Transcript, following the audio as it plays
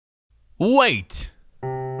Weight.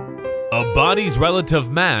 A body's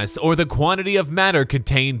relative mass or the quantity of matter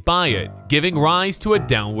contained by it, giving rise to a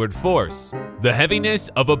downward force. The heaviness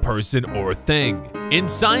of a person or thing. In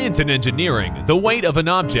science and engineering, the weight of an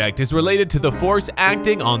object is related to the force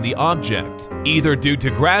acting on the object, either due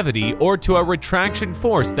to gravity or to a retraction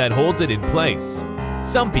force that holds it in place.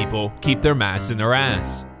 Some people keep their mass in their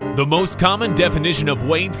ass. The most common definition of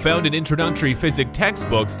weight found in introductory physics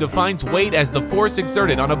textbooks defines weight as the force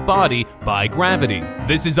exerted on a body by gravity.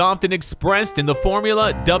 This is often expressed in the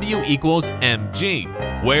formula W equals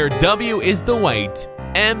mg, where W is the weight,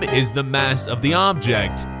 m is the mass of the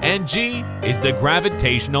object, and g is the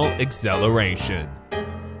gravitational acceleration.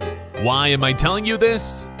 Why am I telling you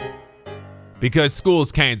this? Because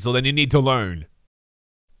school's canceled and you need to learn.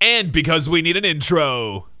 And because we need an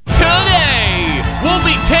intro. Today, we'll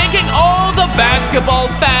be taking all the basketball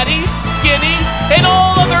fatties, skinnies, and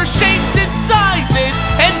all other shapes and sizes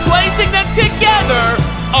and placing them together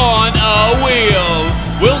on a wheel.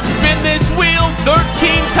 We'll spin this wheel 13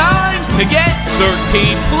 times to get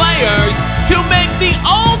 13 players to make the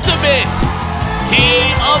ultimate team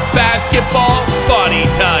of basketball body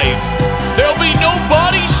types. There'll be no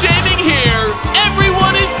body shaming here.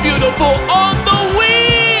 Everyone is beautiful on the wheel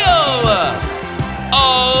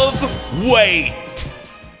of weight.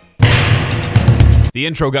 The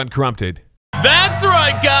intro got corrupted. That's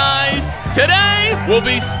right, guys. Today, we'll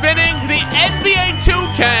be spinning the NBA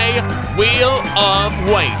 2K Wheel of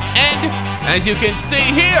Weight. And as you can see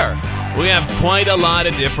here, we have quite a lot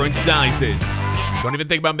of different sizes. Don't even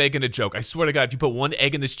think about making a joke. I swear to God, if you put one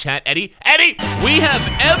egg in this chat, Eddie, we have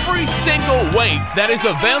every single weight that is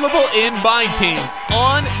available in my team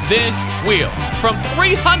on this wheel. From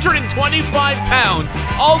 325 pounds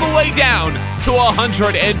all the way down to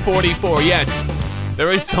 144. Yes,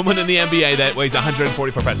 there is someone in the NBA that weighs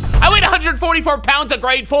 144 pounds. I weighed 144 pounds at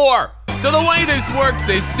grade 4. So the way this works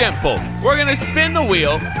is simple. We're gonna spin the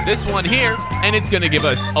wheel, this one here, and it's gonna give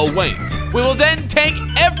us a weight. We will then take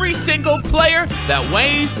every single player that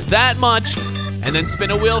weighs that much and then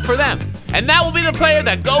spin a wheel for them. And that will be the player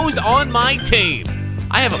that goes on my team.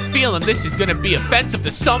 I have a feeling this is gonna be offensive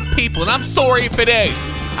to some people, and I'm sorry if it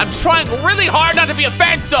is. I'm trying really hard not to be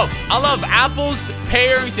offensive. I love apples,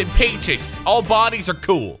 pears, and peaches. All bodies are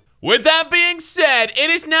cool. With that being said,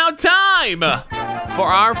 it is now time for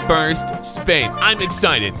our first spin. I'm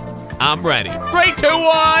excited. I'm ready. 3, 2,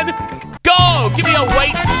 1, go! Give me a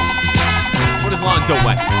weight. What does Lonzo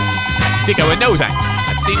weigh? I think I would know that.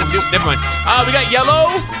 I've seen him do, never mind. We got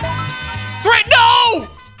yellow. 3, no!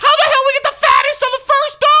 How the hell we get the fattest on the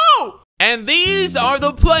first go? And these are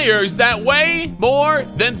the players that weigh more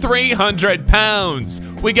than 300 pounds.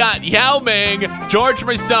 We got Yao Ming, George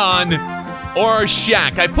Masson, or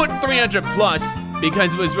Shaq. I put 300 plus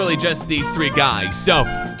because it was really just these 3 guys. So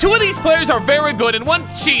 2 of these players are very good and 1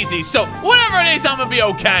 cheesy. So whatever it is, I'm gonna be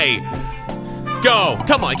okay. Go,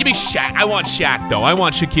 come on, give me Shaq. I want Shaq though. I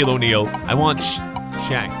want Shaquille O'Neal. I want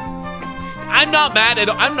Shaq. I'm not mad at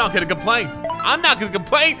all. I'm not gonna complain. I'm not gonna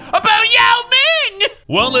complain about Yao Ming!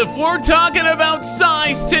 Well, if we're talking about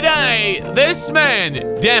size today, this man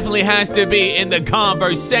definitely has to be in the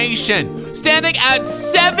conversation. Standing at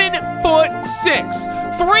 7'6",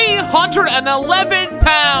 311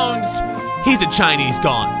 pounds. He's a Chinese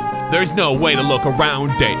god. There's no way to look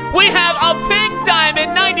around it. We have a pink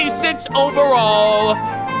diamond, 96 overall.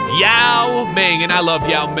 Yao Ming, and I love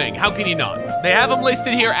Yao Ming. How can you not? They have him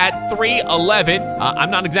listed here at 311.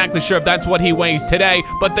 I'm not exactly sure if that's what he weighs today,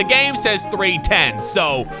 but the game says 310,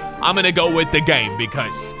 so I'm gonna go with the game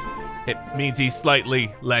because it means he's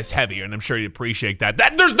slightly less heavier, and I'm sure you appreciate that.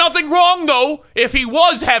 There's nothing wrong, though, if he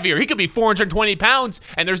was heavier. He could be 420 pounds,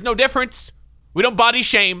 and there's no difference. We don't body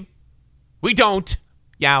shame. We don't.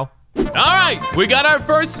 Yao. All right, we got our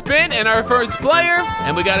first spin and our first player,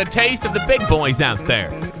 and we got a taste of the big boys out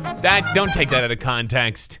there. Don't take that out of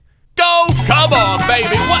context. Go, come on,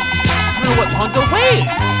 baby. What? I don't know what Lonzo weighs.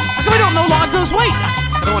 How come I don't know Lonzo's weight?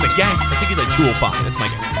 I don't want to guess. I think he's like 205. That's my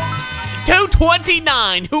guess.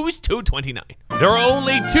 229. Who's 229? There are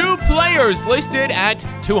only 2 players listed at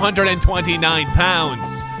 229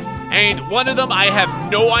 pounds. And one of them, I have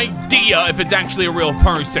no idea if it's actually a real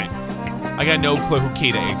person. I got no clue who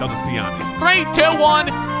Keita is, I'll just be honest. 3, 2, 1,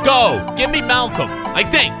 go. Give me Malcolm, I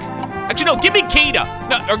think. Actually, no, give me Keita.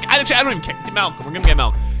 No, actually, I don't even care. Malcolm, we're gonna get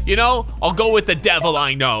Malcolm. You know, I'll go with the devil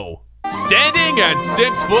I know. Standing at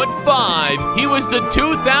 6'5", he was the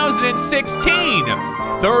 2016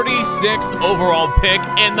 36th overall pick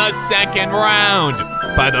in the 2nd round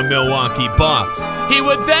by the Milwaukee Bucks. He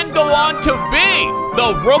would then go on to be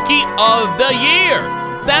the Rookie of the Year.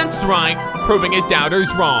 That's right, proving his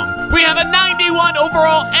doubters wrong. We have a 91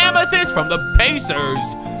 overall Amethyst is from the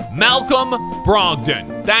Pacers, Malcolm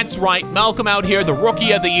Brogdon. That's right, Malcolm out here, the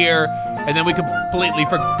Rookie of the Year, and then we completely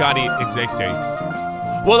forgot he existed.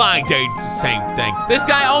 Well, I did the same thing. This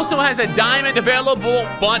guy also has a diamond available,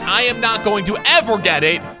 but I am not going to ever get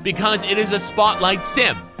it because it is a Spotlight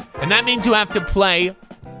sim. And that means you have to play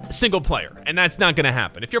single player, and that's not gonna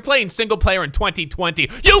happen. If you're playing single player in 2020,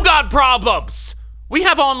 you got problems! We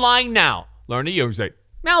have online now. Learn to use it.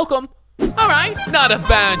 Malcolm. All right, not a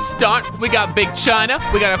bad start. We got Big China.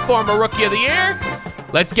 We got a former Rookie of the Year.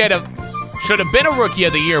 Let's get a, should have been a Rookie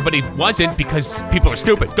of the Year, but he wasn't because people are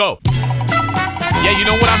stupid. Go. Yeah, you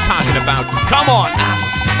know what I'm talking about. Come on.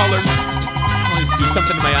 Colors do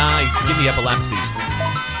something to my eyes. Give me epilepsy.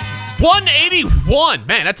 181.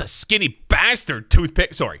 Man, that's a skinny bastard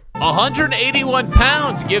toothpick. Sorry. 181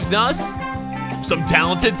 pounds gives us some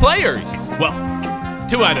talented players. Well,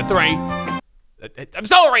 2 out of 3. I'm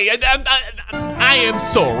sorry. I am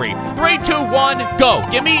sorry. 3, 2, 1, go.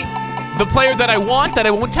 Give me the player that I want that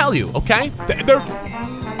I won't tell you, okay?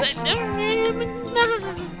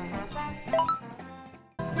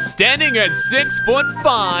 Standing at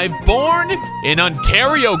 6'5", born in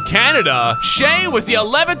Ontario, Canada, Shea was the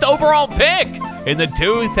 11th overall pick in the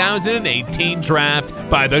 2018 draft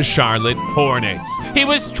by the Charlotte Hornets. He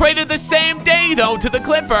was traded the same day, though, to the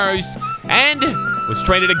Clippers, and was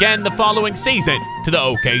traded again the following season to the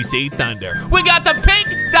OKC Thunder. We got the pink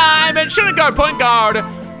diamond shooting guard, point guard,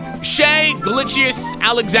 Shea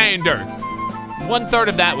Gilgeous-Alexander. 1/3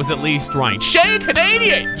 of that was at least right. Shea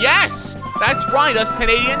Canadian, yes, that's right, us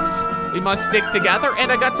Canadians, we must stick together,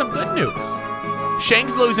 and I got some good news.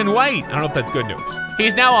 Shea's losing weight. I don't know if that's good news.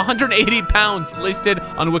 He's now 180 pounds listed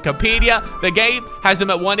on Wikipedia. The game has him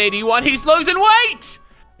at 181. He's losing weight.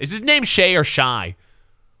 Is his name Shea or Shy?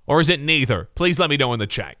 Or is it neither? Please let me know in the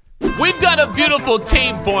chat. We've got a beautiful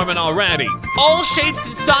team forming already. All shapes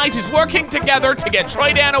and sizes working together to get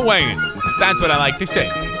Troydan a win. That's what I like to see.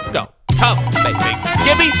 Go. Come, baby.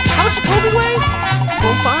 Give me, how much did Kobe weigh?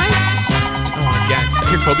 205? Oh, I guess. I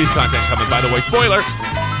hear Kobe's content coming, by the way. Spoiler.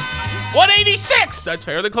 186! That's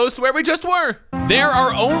fairly close to where we just were. There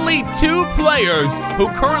are only 2 players who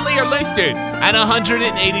currently are listed at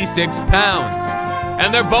 186 pounds.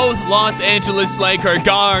 And they're both Los Angeles Laker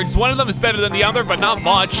guards. One of them is better than the other, but not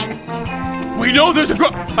much. We know there's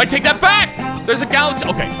I take that back! There's a galaxy.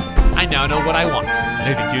 Okay, I now know what I want.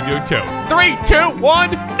 And I think you do too. 3, 2,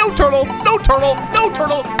 1. No turtle, no turtle, no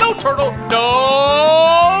turtle, no turtle,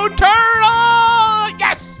 no turtle!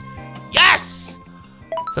 Yes! Yes!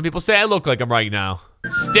 Some people say I look like him right now.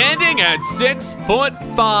 Standing at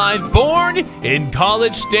 6'5", born in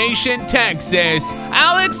College Station, Texas,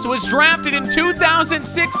 Alex was drafted in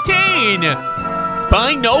 2016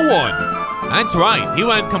 by no one. That's right, he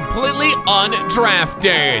went completely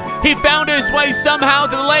undrafted. He found his way somehow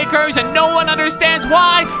to the Lakers, and no one understands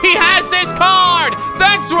why he has this card.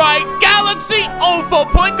 That's right, Galaxy Opal,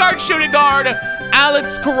 point guard, shooting guard,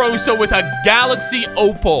 Alex Caruso with a Galaxy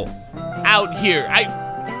Opal out here.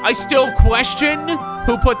 I still question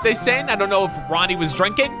who put this in. I don't know if Ronnie was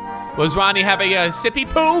drinking. Was Ronnie having a sippy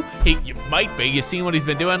poo? He might be. You seen what he's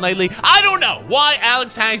been doing lately? I don't know why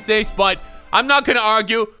Alex has this, but I'm not gonna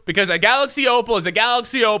argue because a Galaxy Opal is a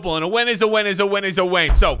Galaxy Opal and a win is a win is a win is a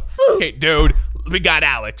win. So, okay, dude, we got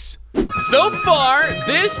Alex. So far,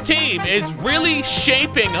 this team is really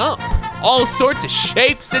shaping up. All sorts of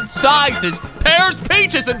shapes and sizes, pears,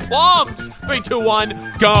 peaches, and plums. 3, 2, 1,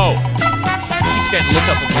 go. Keeps getting looked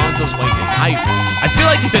up Alonzo's weight is. I feel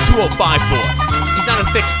like he's a 205 boy. He's not a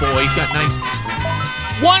thick boy. He's got nice.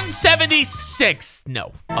 176.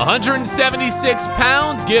 No. 176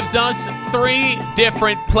 pounds gives us 3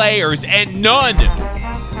 different players, and none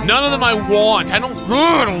of them I want. I don't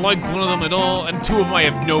like one of them at all, and 2 of them I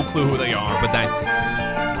have no clue who they are, but that's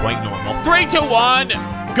quite normal. 3, 2, 1,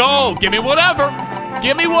 go. Give me whatever.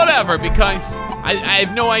 Give me whatever, because I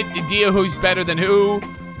have no idea who's better than who.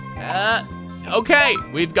 Okay,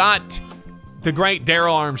 we've got the great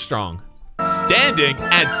Daryl Armstrong. Standing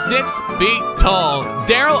at 6 feet tall,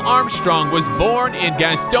 Daryl Armstrong was born in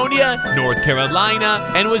Gastonia, North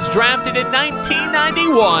Carolina, and was drafted in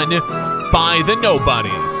 1991 by the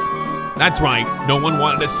Nobodies. That's right, no one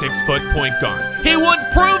wanted a 6-foot point guard. He would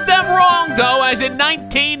prove them wrong, though, as in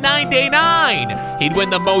 1999, he'd win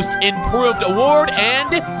the Most Improved Award and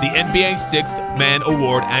the NBA Sixth Man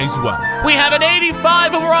Award as well. We have an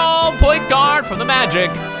 85 overall point guard from the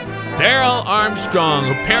Magic, Daryl Armstrong,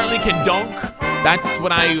 who apparently can dunk. That's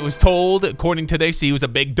what I was told. According to this, he was a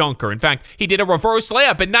big dunker. In fact, he did a reverse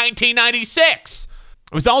layup in 1996.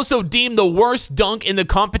 It was also deemed the worst dunk in the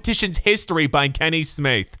competition's history by Kenny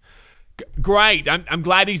Smith. Great, I'm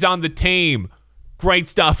glad he's on the team. Great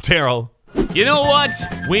stuff, Daryl. You know what?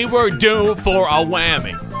 We were due for a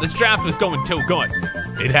whammy. This draft was going too good.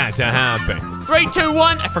 It had to happen. 3, 2,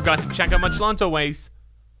 1. I forgot to check how much Lonzo weighs.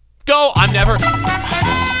 Go. I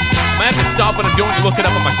have to stop what I'm doing to look it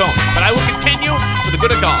up on my phone, but I will continue for the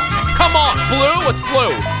good of God. Come on, Blue. What's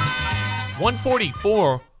Blue?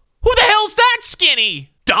 144. Who the hell's that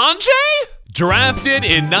skinny? Donjay? Drafted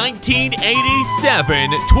in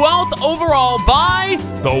 1987, 12th overall by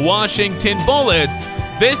the Washington Bullets,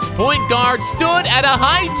 this point guard stood at a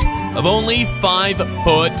height of only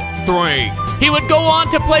 5'3". He would go on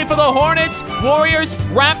to play for the Hornets, Warriors,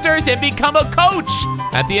 Raptors, and become a coach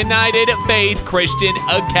at the United Faith Christian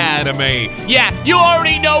Academy. Yeah, you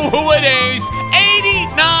already know who it is.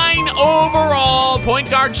 89 overall point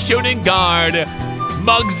guard, shooting guard,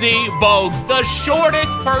 Muggsy Bogues, the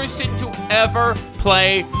shortest person to ever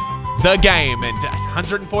play the game. And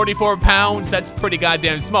 144 pounds, that's pretty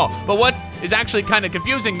goddamn small. But what is actually kind of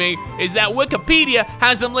confusing me is that Wikipedia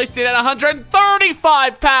has him listed at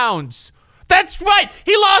 135 pounds. That's right,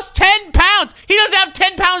 he lost 10 pounds. He doesn't have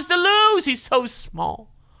 10 pounds to lose. He's so small,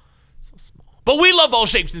 so small. But we love all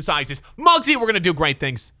shapes and sizes. Muggsy, we're gonna do great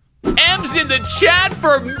things. M's in the chat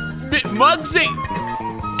for Muggsy.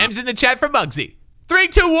 M's in the chat for Muggsy. 3,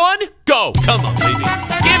 2, 1, go. Come on, baby. Give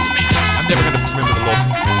me. I'm never gonna remember the look.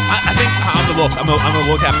 I think I'm the look. I'm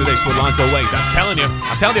gonna look after this with Lonzo weighs. I'm telling you.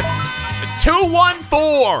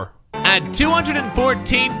 214. At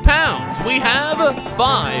 214 pounds, we have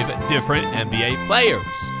 5 different NBA players.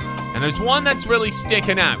 And there's one that's really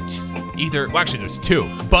sticking out. Well, actually, there's 2,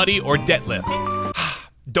 Buddy or Detlef.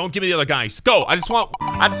 Don't give me the other guys. Go. I just want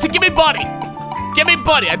to give me Buddy. Give me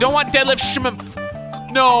Buddy. I don't want Detlef Schmimpf.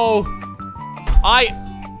 No. I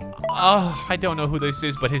don't know who this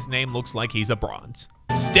is, but his name looks like he's a bronze.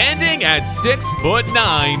 Standing at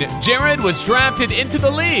 6'9", Jared was drafted into the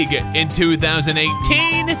league in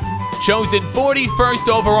 2018, chosen 41st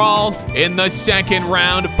overall in the 2nd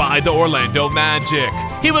round by the Orlando Magic.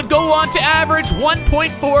 He would go on to average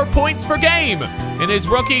 1.4 points per game in his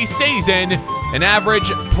rookie season, an average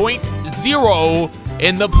 .0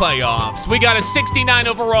 in the playoffs. We got a 69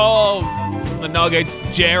 overall from the Nuggets,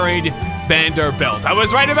 Jared Vanderbilt. I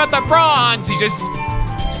was right about the bronze. He just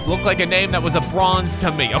looked like a name that was a bronze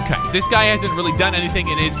to me. Okay, this guy hasn't really done anything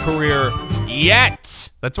in his career yet.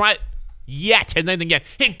 That's right. Yet, and anything yet.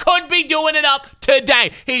 He could be doing it up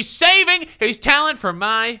today. He's saving his talent for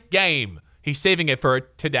my game. He's saving it for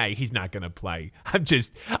today. He's not gonna play. I'm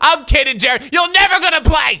kidding, Jared. You're never gonna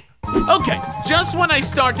play. Okay, just when I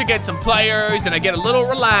start to get some players and I get a little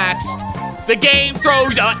relaxed, the game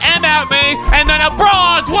throws an M at me and then a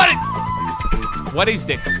bronze. What is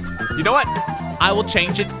this? You know what? I will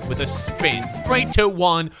change it with a spin. 3, 2,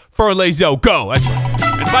 1 for Lazo. Go. That's right.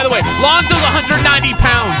 And by the way, Lonzo's 190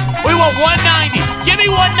 pounds. We want 190. Give me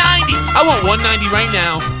 190. I want 190 right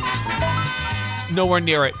now. Nowhere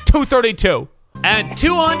near it. 232. At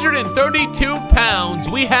 232 pounds,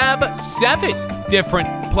 we have 7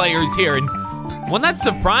 different players here. And one that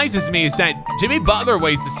surprises me is that Jimmy Butler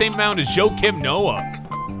weighs the same amount as Joakim Noah.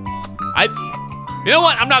 You know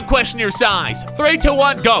what? I'm not questioning your size. 3, 2,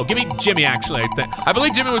 1, go. Give me Jimmy, actually. I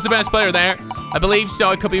believe Jimmy was the best player there. I believe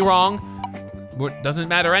so. I could be wrong. Doesn't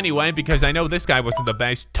matter anyway, because I know this guy wasn't the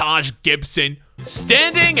best. Taj Gibson.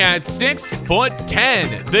 Standing at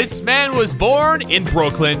 6'10", this man was born in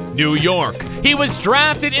Brooklyn, New York. He was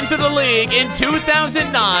drafted into the league in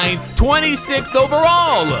 2009, 26th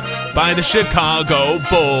overall by the Chicago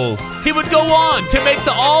Bulls. He would go on to make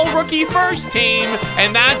the all-rookie first team,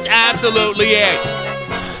 and that's absolutely it.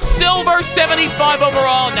 Silver 75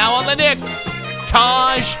 overall, now on the Knicks.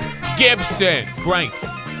 Taj Gibson. Great.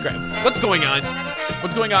 What's going on?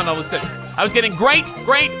 What's going on all of a sudden? I was getting great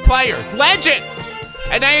players, legends,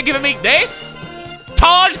 and now you're giving me this?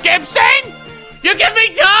 Taj Gibson? You give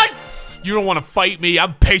me Taj? You don't want to fight me.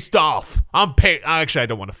 I'm pissed off. Actually, I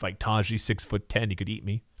don't want to fight Taj. He's 6'10". He could eat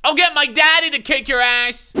me. I'll get my daddy to kick your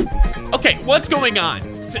ass. Okay, what's going on?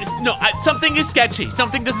 No, something is sketchy.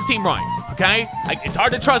 Something doesn't seem right, okay? It's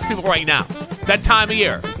hard to trust people right now. It's that time of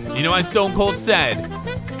year. You know, as Stone Cold said,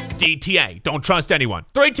 DTA, don't trust anyone.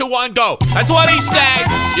 3, 2, 1, go. That's what he said.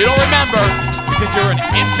 You don't remember because you're an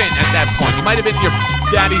infant at that point. You might have been in your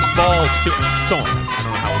daddy's balls too. So on. I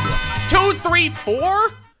don't know how we'll do it. 2, 3,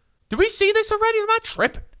 4? Did we see this already? Am I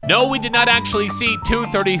tripping? No, we did not actually see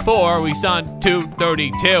 234. We saw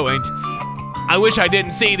 232, and I wish I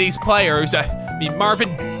didn't see these players. I mean,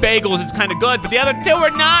 Marvin Bagels is kind of good, but the other 2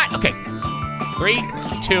 are not. Okay, 3,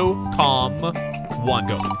 2, calm, 1,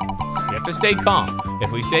 go. We have to stay calm.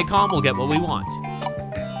 If we stay calm, we'll get what we want.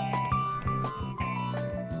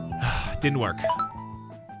 Didn't work.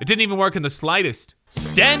 It didn't even work in the slightest.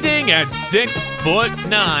 Standing at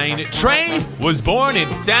 6'9", Trey was born in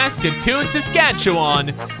Saskatoon,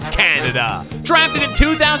 Saskatchewan, Canada. Drafted in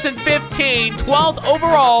 2015, 12th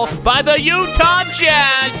overall by the Utah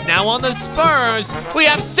Jazz. Now on the Spurs, we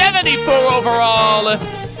have 74 overall,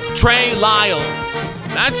 Trey Lyles.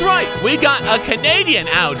 That's right, we got a Canadian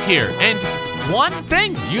out here. And one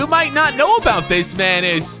thing you might not know about this man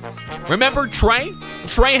is, remember Trey?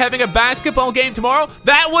 Trey having a basketball game tomorrow?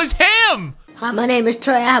 That was him! Hi, my name is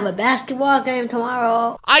Troy. I have a basketball game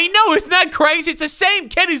tomorrow. I know, isn't that crazy? It's the same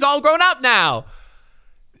kid. He's all grown up now.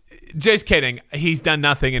 Just kidding. He's done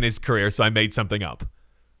nothing in his career, so I made something up.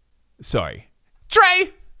 Sorry.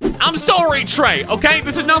 Trey! I'm sorry, Trey, okay?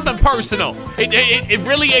 This is nothing personal. It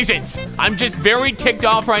really isn't. I'm just very ticked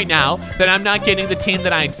off right now that I'm not getting the team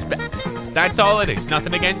that I expect. That's all it is.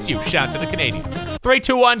 Nothing against you. Shout out to the Canadians. 3,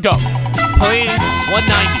 2, 1, go. Please, 190.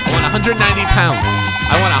 I want 190 pounds.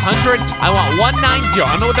 I want 100. I want 190. I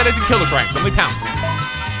don't know what that is in kilograms. Only pounds.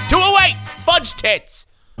 208. Fudge tits.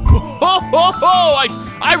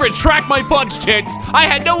 I retract my fudge tits. I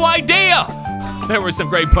had no idea. There were some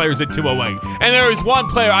great players at 208. And there is one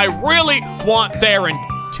player I really want there and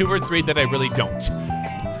 2 or 3 that I really don't.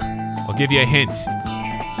 I'll give you a hint.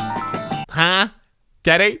 Huh?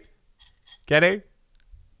 Get it? Get it?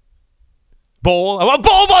 Bull. I want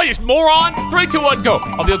Bull, you moron. 3, 2, 1, go.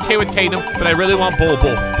 I'll be okay with Tatum, but I really want Bull.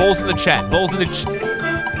 Bull's in the chat. Bull's in the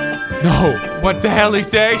No. What the hell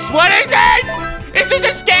is this? What is this? Is this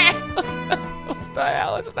a scam? What the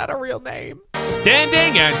hell? It's not a real name.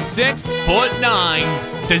 Standing at 6'9",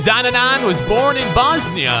 Troydan was born in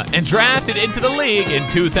Bosnia and drafted into the league in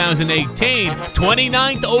 2018,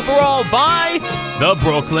 29th overall by the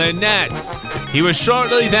Brooklyn Nets. He was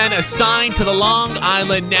shortly then assigned to the Long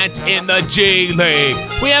Island Nets in the G League.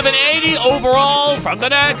 We have an 80 overall from the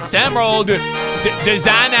Nets, Emerald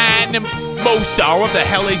Troydan Mosa, what the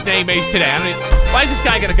hell his name is today. I mean, why has this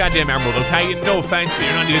guy got a goddamn emerald, okay? No offense, but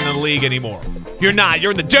you're not even in the league anymore. You're not.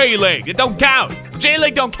 You're in the J League. It don't count. J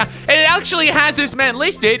League don't count. And it actually has this man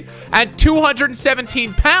listed at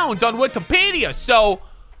 217 pounds on Wikipedia. So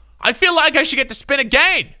I feel like I should get to spin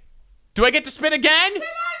again. Do I get to spin again? Can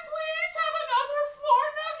I please have another 4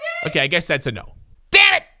 nugget? Okay, I guess that's a no.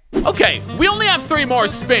 Damn it! Okay, we only have 3 more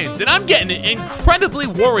spins, and I'm getting incredibly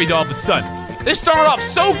worried all of a sudden. This started off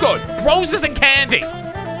so good. Roses and candy.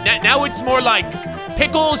 Now it's more like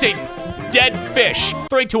pickles and dead fish.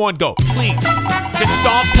 3, 2, 1, go. Please, just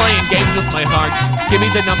stop playing games with my heart. Give me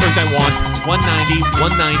the numbers I want. 190,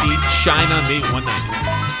 190, shine on me, 190.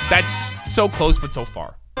 That's so close, but so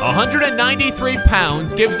far. 193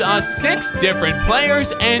 pounds gives us 6 different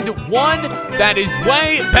players and one that is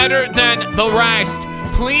way better than the rest.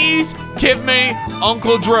 Please give me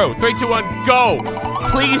Uncle Drew. 3, 2, 1, go.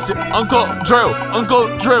 Please, Uncle Drew. Uncle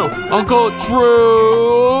Drew. Uncle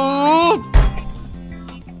Drew.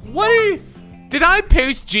 What did I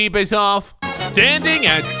piss Jeebus off? Standing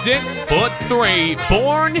at 6'3",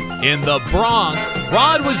 born in the Bronx,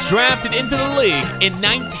 Rod was drafted into the league in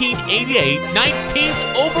 1988, 19th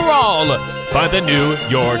overall by the New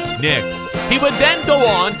York Knicks. He would then go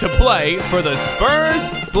on to play for the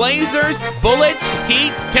Spurs, Blazers, Bullets,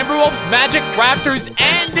 Heat, Timberwolves, Magic, Raptors,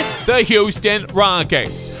 and the Houston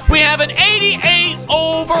Rockets. We have an 88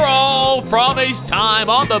 overall from his time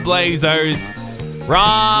on the Blazers.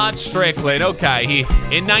 Rod Strickland, okay,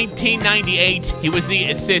 in 1998, he was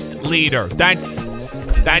the assist leader. That's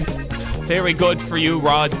very good for you,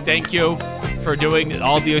 Rod. Thank you for doing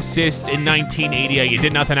all the assists in 1988. You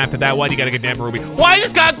did nothing after that. Why do you gotta get Dan Ruby? Why has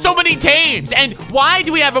this got so many teams? And why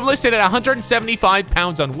do we have him listed at 175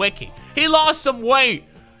 pounds on Wiki? He lost some weight.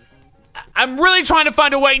 I'm really trying to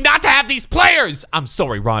find a way not to have these players. I'm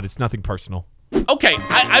sorry, Rod, it's nothing personal. Okay,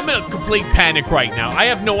 I'm in a complete panic right now. I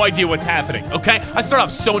have no idea what's happening, okay? I start off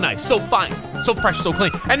so nice, so fine, so fresh, so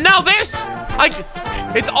clean. And now this!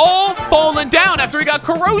 It's all fallen down after he got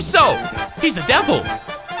Caruso. He's a devil.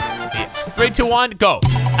 Yes. 3, 2, 1, go.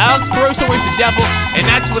 Alex Caruso is the devil, and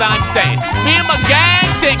that's what I'm saying. Me and my gang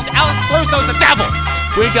thinks Alex Caruso is the devil.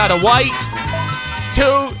 We got a white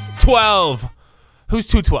 212. Who's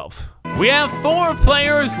 212? We have 4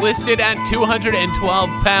 players listed at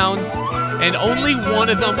 212 pounds, and only one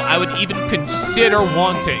of them I would even consider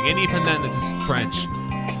wanting, and even then it's a stretch.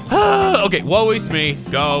 Okay, woe is me.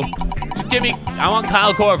 Go. Just give me, I want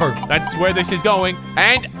Kyle Korver. That's where this is going.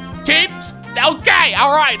 And keeps, okay,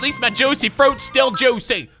 all right, at least my juicy fruit's still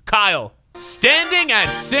juicy. Kyle. Standing at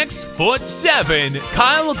 6'7",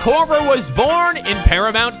 Kyle Korver was born in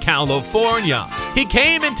Paramount, California. He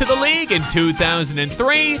came into the league in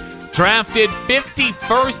 2003, drafted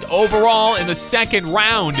 51st overall in the 2nd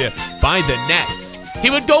round by the Nets. He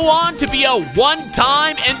would go on to be a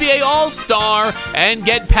one-time NBA All-Star and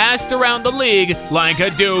get passed around the league like a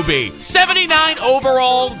doobie. 79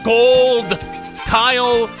 overall gold,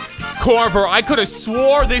 Kyle Korver. I could have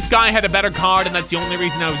swore this guy had a better card, and that's the only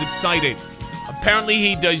reason I was excited. Apparently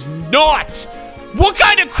he does not. What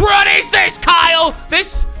kind of crud is this, Kyle?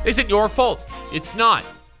 This isn't your fault. It's not.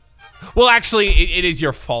 Well, actually, it is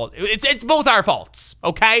your fault. It's both our faults,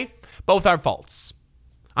 okay? Both our faults.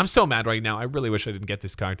 I'm so mad right now. I really wish I didn't get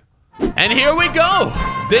this card. And here we go.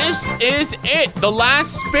 This is it. The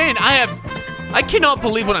last spin. I cannot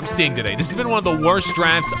believe what I'm seeing today. This has been one of the worst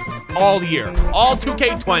drafts all year. All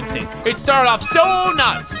 2K20. It started off so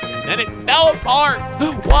nice, and then it fell apart.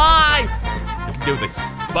 Why? We can do this.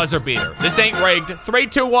 Buzzer beater. This ain't rigged. 3,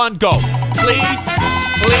 2, 1, go. Please,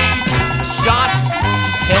 please. Shot.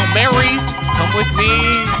 Hail Mary. Come with me.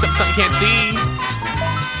 Something you can't see.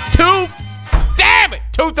 2. Damn it!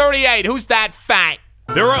 238. Who's that fat?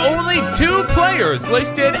 There are only 2 players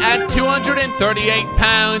listed at 238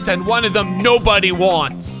 pounds, and one of them nobody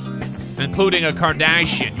wants, including a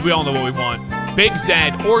Kardashian. We all know what we want. Big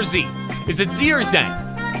Z or Z. Is it Z or Z?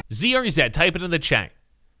 Z or Z? Type it in the chat.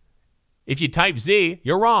 If you type Z,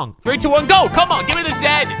 you're wrong. 3, 2, 1, go! Come on, give me the Z.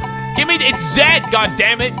 Give me it's Z. God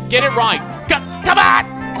damn it! Get it right. Come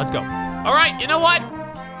on! Let's go. All right. You know what?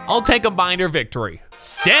 I'll take a minor victory.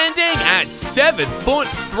 Standing at 7'3",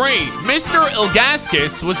 Mr.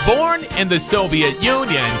 Ilgaskis was born in the Soviet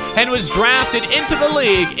Union and was drafted into the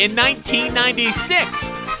league in 1996,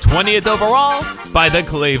 20th overall by the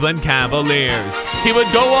Cleveland Cavaliers. He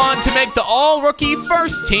would go on to make the All-Rookie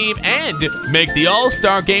First Team and make the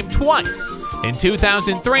All-Star Game twice, in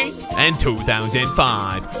 2003 and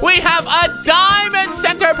 2005. We have a diamond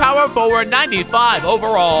center power forward, 95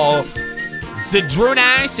 overall,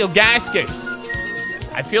 Zydrunas Ilgaskis.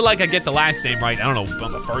 I feel like I get the last name right. I don't know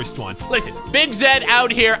on the first one. Listen, Big Zed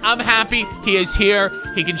out here. I'm happy he is here.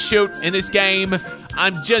 He can shoot in this game.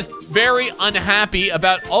 I'm just very unhappy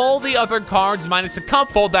about all the other cards minus a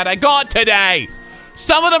couple that I got today.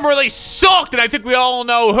 Some of them really sucked, and I think we all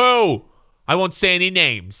know who. I won't say any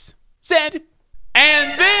names. Zed.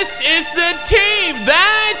 And this is the team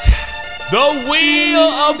that the Wheel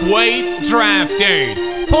of Weight drafted.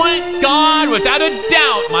 Point guard, without a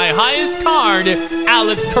doubt, my highest card,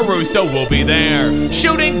 Alex Caruso will be there.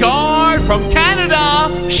 Shooting guard from Canada,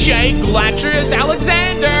 Shea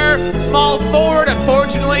Gilgeous-Alexander. Small forward,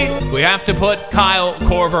 unfortunately, we have to put Kyle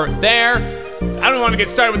Korver there. I don't want to get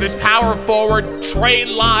started with this power forward, Trey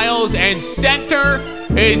Lyles, and center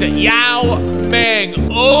is Yao Ming.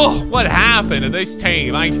 Oh, what happened to this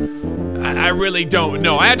team? I really don't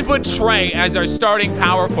know. I had to put Trey as our starting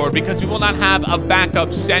power forward because we will not have a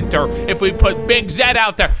backup center if we put Big Zed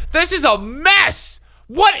out there. This is a mess.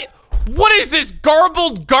 What is this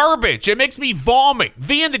garbled garbage? It makes me vomit.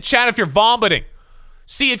 V in the chat if you're vomiting.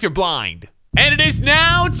 See if you're blind. And it is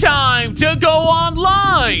now time to go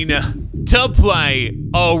online to play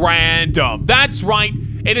a random. That's right.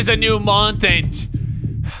 It is a new month and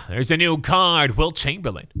there's a new card, Will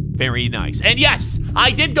Chamberlain. Very nice. And yes,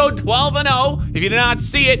 I did go 12-0. If you did not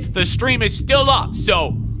see it, the stream is still up. So,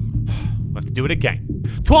 we'll have to do it again.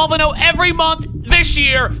 12-0 every month this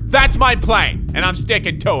year. That's my plan, and I'm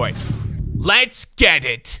sticking to it. Let's get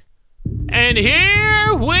it. And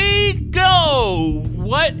here we go.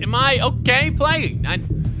 What am I okay playing?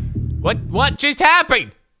 What just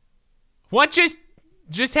happened? What just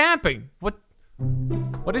happened? What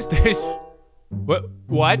is this?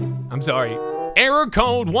 What? I'm sorry. Error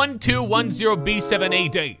code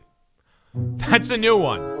 1210B7AD. That's a new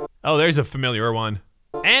one. Oh, there's a familiar one.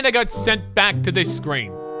 And I got sent back to this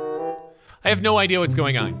screen. I have no idea what's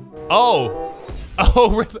going on. Oh,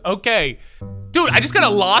 okay. Dude, I just got a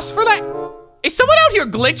loss for that? Is someone out here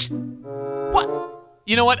glitched? What?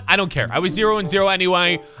 You know what? I don't care. I was 0-0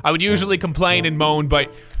 anyway. I would usually complain and moan, but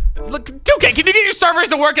look, 2K, can you get your servers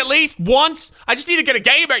to work at least once? I just need to get a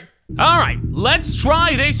game in. All right, let's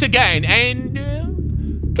try this again. And,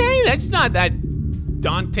 okay, that's not that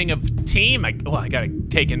daunting of a team. I gotta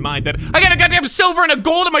take in mind that I got a goddamn silver and a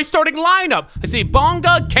gold in my starting lineup. I see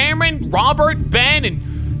Bonga, Cameron, Robert, Ben, and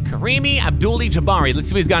Karimi Abdul-Jabari. Let's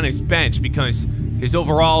see what he's got on his bench because his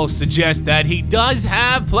overall suggests that he does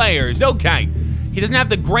have players. Okay, he doesn't have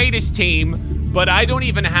the greatest team, but I don't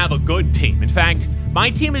even have a good team. In fact,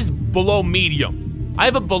 my team is below medium. I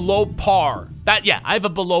have a below par. I have a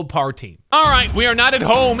below par team. All right, we are not at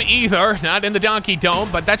home either, not in the Donkey Dome,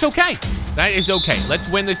 but that's okay. That is okay. Let's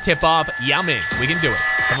win this tip off. Yummy. We can do it.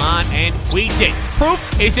 Come on, and we did. Proof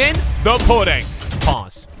is in the pudding.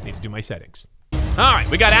 Pause. Need to do my settings. All right,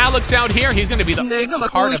 we got Alex out here. He's going to be the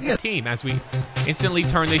part of the team as we instantly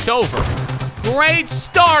turn this over. Great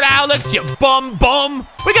start, Alex, you bum.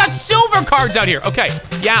 We got silver cards out here. Okay,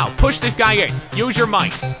 Yao, push this guy in. Use your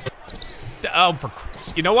might. Oh,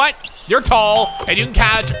 you know what? You're tall, and you can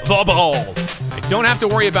catch the ball. I don't have to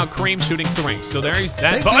worry about Kareem shooting threes. So there's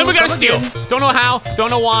that. And we got a steal. Don't know how, don't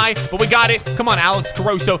know why, but we got it. Come on, Alex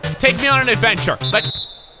Caruso, take me on an adventure.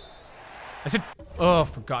 I said, oh,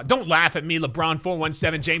 for God. Don't laugh at me, LeBron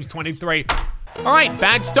 417, James 23. All right,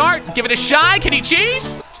 bad start. Let's give it a shot. Can he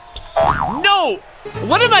cheese? No.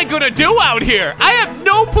 What am I gonna do out here? I have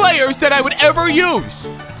no players that I would ever use.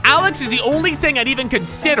 Alex is the only thing I'd even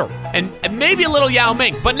consider, and maybe a little Yao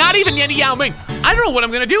Ming, but not even any Yao Ming. I don't know what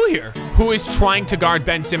I'm gonna do here. Who is trying to guard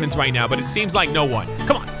Ben Simmons right now, but it seems like no one.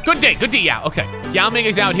 Come on, good D, Yao. Okay, Yao Ming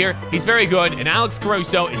is out here. He's very good, and Alex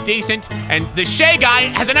Caruso is decent, and the Shea guy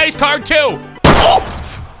has a nice card too.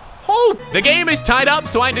 Oh, the game is tied up,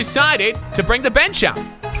 so I decided to bring the bench out.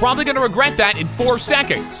 Probably gonna regret that in 4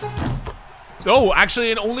 seconds. Oh,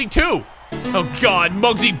 actually in only 2. Oh God,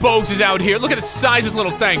 Muggsy Bogues is out here. Look at the size of this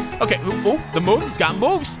little thing. Okay, ooh, the move, he's got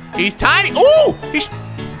moves. He's tiny, ooh!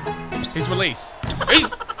 His release. He's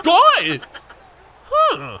good!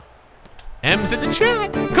 Huh. M's in the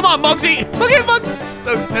chat. Come on, Muggsy. Look at Muggsy,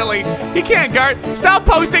 so silly. He can't guard. Stop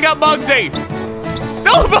posting up Muggsy.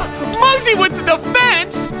 No, Muggsy with the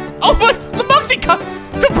defense. Oh, but the Muggsy cut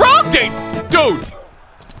to Brogdon. Dude.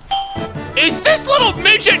 Is this little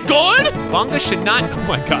midget good? Bunga should not, oh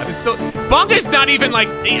my God, it's so, Bunga's not even like,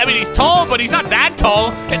 I mean, he's tall, but he's not that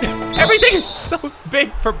tall. And everything is so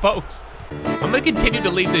big for Bogues. I'm gonna continue to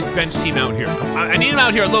leave this bench team out here. I need him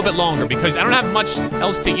out here a little bit longer because I don't have much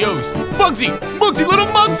else to use. Muggsy, little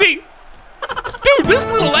Muggsy. Dude, this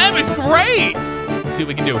little M is great. Let's see what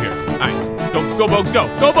we can do here. All right, go Bogues, go.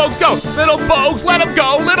 Go Bogues, go. Little Bogues, let him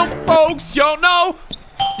go. Little Bogues, yo, no.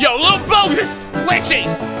 Yo, little Bogues is glitchy.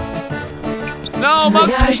 No,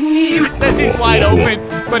 Muggs says he's wide open,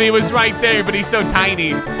 but he was right there, but he's so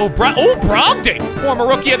tiny. Oh, Brogdon, former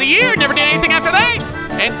Rookie of the Year, never did anything after that.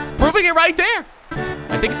 And proving it right there.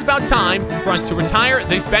 I think it's about time for us to retire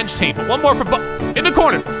this bench table. One more for in the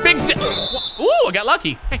corner. Big ooh, I got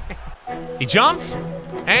lucky. He jumped,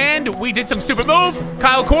 and we did some stupid move.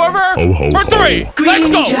 Kyle Korver for 3. Let's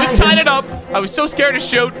go. We tied it up. I was so scared to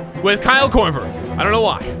shoot with Kyle Korver. I don't know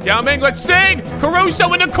why. Yao Ming, let's sing.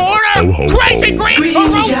 Caruso in the corner. Crazy green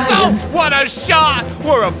Caruso. What a shot.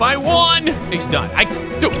 We're up by 1. He's done.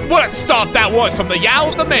 Dude, what a stop that was from the Yao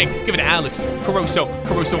of the Ming. Give it to Alex. Caruso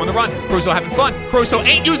on the run. Caruso having fun. Caruso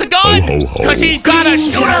ain't use a gun because he's got a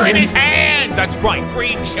shooter in his hands. That's right,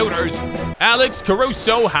 green shooters. Alex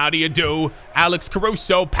Caruso, how do you do? Alex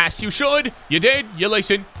Caruso, pass you should. You did, you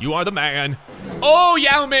listen, you are the man. Oh,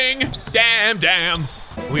 Yao Ming, damn.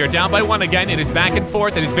 We are down by 1 again. It is back and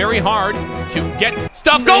forth. It is very hard to get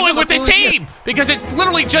stuff going with this team because it's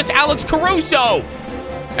literally just Alex Caruso.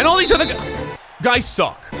 And all these other guys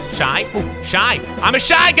suck. Shy. I'm a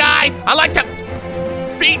shy guy. I like to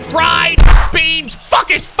feet fried beans.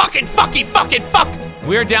 Fuck.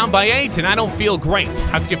 We're down by 8 and I don't feel great.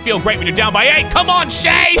 How could you feel great when you're down by 8? Come on,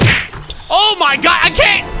 Shay. Oh my God, I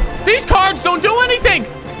can't. These cards don't do anything.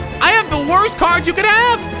 I have the worst cards you could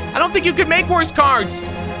have. I don't think you could make worse cards.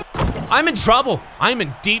 I'm in trouble. I'm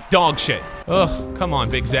in deep dog shit. Ugh, come on,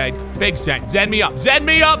 Big Zed. Big Zed. Zed me up,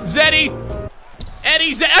 Zeddy.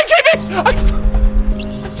 Eddie Zed. I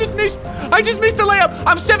just missed a layup.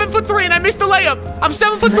 I'm 7'3" and I missed a layup. I'm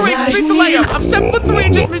 7'3" and just missed a layup. I'm 7'3"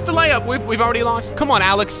 and just missed a layup. We've already lost. Come on,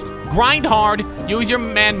 Alex. Grind hard. Use your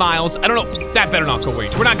man miles. I don't know. That better not go away.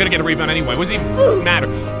 We're not gonna get a rebound anyway. What does it even matter?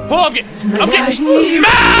 Oh, I'm getting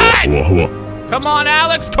mad! Come on,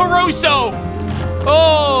 Alex Caruso.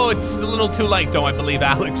 Oh, it's a little too late, though, I believe,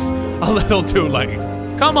 Alex. A little too late.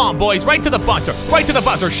 Come on, boys. Right to the buzzer. Right to the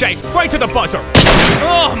buzzer, Shay. Right to the buzzer.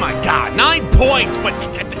 Oh, my God. 9 points, but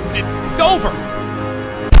it's over.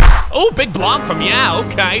 Oh, big block from Yao.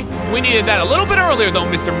 Okay. We needed that a little bit earlier, though,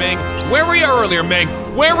 Mr. Ming. Where were you earlier, Ming?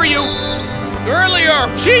 Where were you earlier?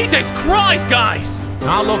 Jesus Christ, guys.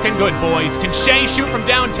 Not looking good, boys. Can Shay shoot from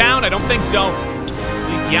downtown? I don't think so.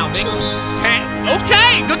 At least Yao Ming.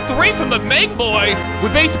 Okay, good 3 from the Ming boy. We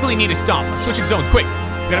basically need to stop. Switching zones, quick.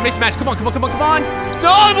 We got a mismatch. Come on. No,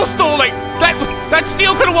 I was too late. That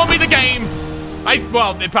steal could have won me the game.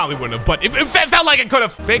 Well, it probably wouldn't have, but it felt like it could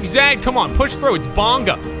have. Big Zed, come on, push through. It's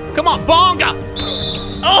Bonga. Come on, Bonga.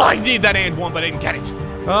 Oh, I need that and 1, but I didn't get it.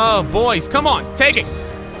 Oh, boys, come on, take it.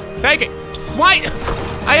 Why?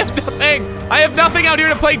 I have nothing out here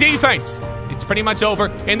to play defense. It's pretty much over.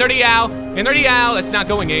 In there to Yao. That's not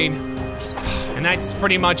going in. And that's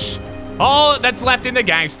pretty much all that's left in the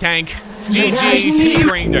gas tank. GG's, he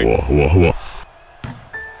greened it.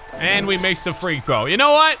 And we missed the free throw. You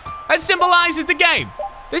know what? That symbolizes the game.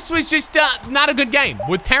 This was just not a good game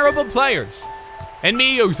with terrible players. And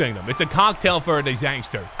me using them. It's a cocktail for a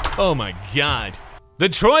disaster. Oh my God. The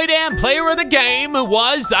Troydan player of the game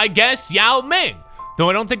was, I guess, Yao Ming. Though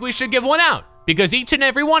I don't think we should give one out, because each and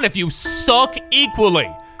every one of you suck equally.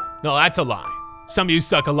 No, that's a lie. Some of you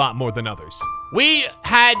suck a lot more than others. We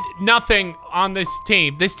had nothing on this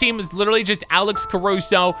team. This team was literally just Alex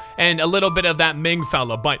Caruso and a little bit of that Ming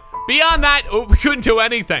fella. But beyond that, we couldn't do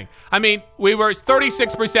anything. I mean, we were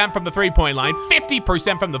 36% from the three-point line,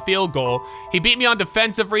 50% from the field goal. He beat me on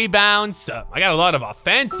defensive rebounds. I got a lot of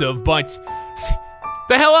offensive, but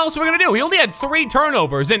the hell else are we gonna do? He only had 3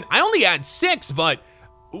 turnovers, and I only had 6, but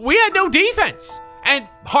we had no defense and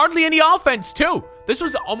hardly any offense too. This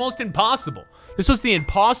was almost impossible. This was the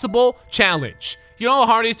impossible challenge. You know how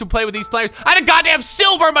hard it is to play with these players? I had a goddamn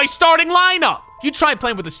silver in my starting lineup. You try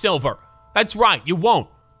playing with a silver. That's right, you won't,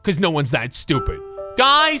 because no one's that stupid.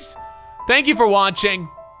 Guys, thank you for watching.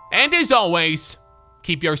 And as always,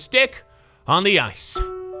 keep your stick on the ice.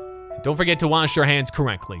 Don't forget to wash your hands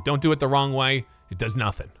correctly. Don't do it the wrong way. It does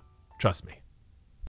nothing. Trust me.